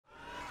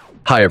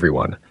Hi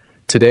everyone.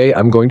 Today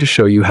I'm going to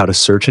show you how to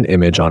search an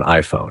image on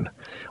iPhone.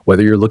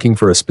 Whether you're looking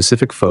for a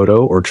specific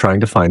photo or trying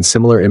to find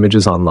similar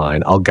images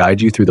online, I'll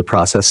guide you through the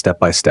process step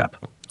by step.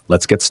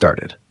 Let's get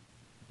started.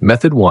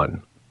 Method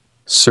 1.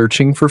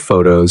 Searching for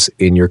photos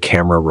in your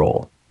camera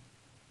roll.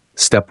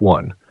 Step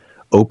 1.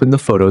 Open the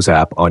Photos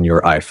app on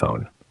your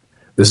iPhone.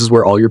 This is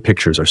where all your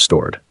pictures are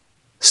stored.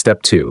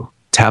 Step 2.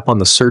 Tap on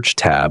the Search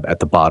tab at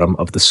the bottom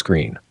of the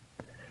screen.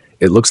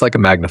 It looks like a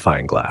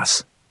magnifying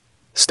glass.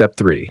 Step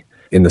 3.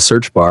 In the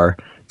search bar,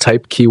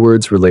 type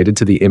keywords related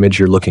to the image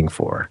you're looking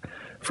for.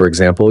 For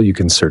example, you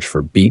can search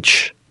for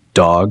beach,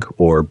 dog,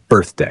 or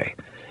birthday.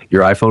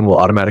 Your iPhone will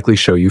automatically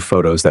show you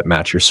photos that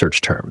match your search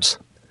terms.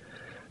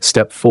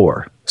 Step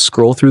 4.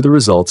 Scroll through the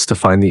results to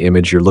find the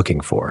image you're looking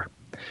for.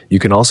 You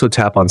can also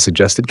tap on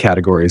suggested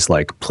categories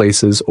like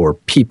places or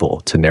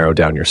people to narrow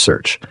down your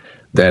search.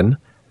 Then,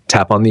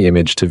 tap on the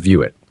image to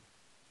view it.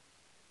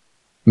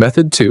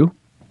 Method 2.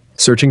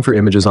 Searching for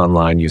images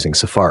online using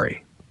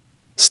Safari.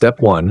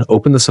 Step 1.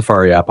 Open the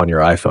Safari app on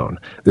your iPhone.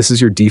 This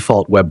is your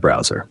default web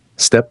browser.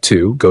 Step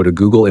 2. Go to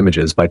Google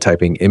Images by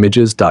typing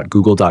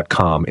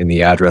images.google.com in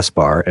the address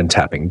bar and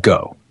tapping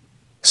Go.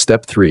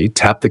 Step 3.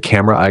 Tap the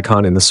camera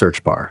icon in the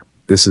search bar.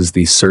 This is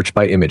the Search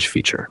by Image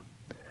feature.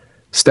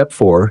 Step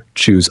 4.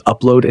 Choose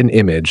Upload an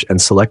image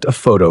and select a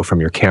photo from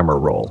your camera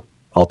roll.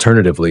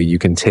 Alternatively, you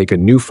can take a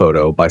new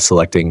photo by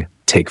selecting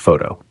Take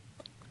Photo.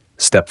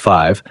 Step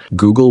 5.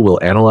 Google will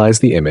analyze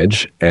the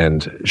image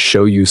and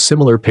show you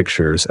similar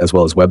pictures as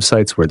well as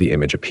websites where the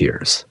image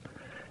appears.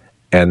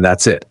 And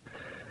that's it.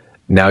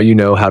 Now you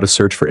know how to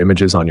search for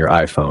images on your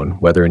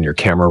iPhone, whether in your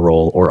camera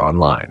roll or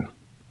online.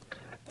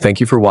 Thank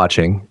you for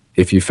watching.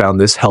 If you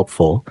found this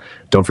helpful,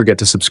 don't forget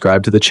to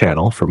subscribe to the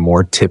channel for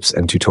more tips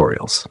and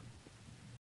tutorials.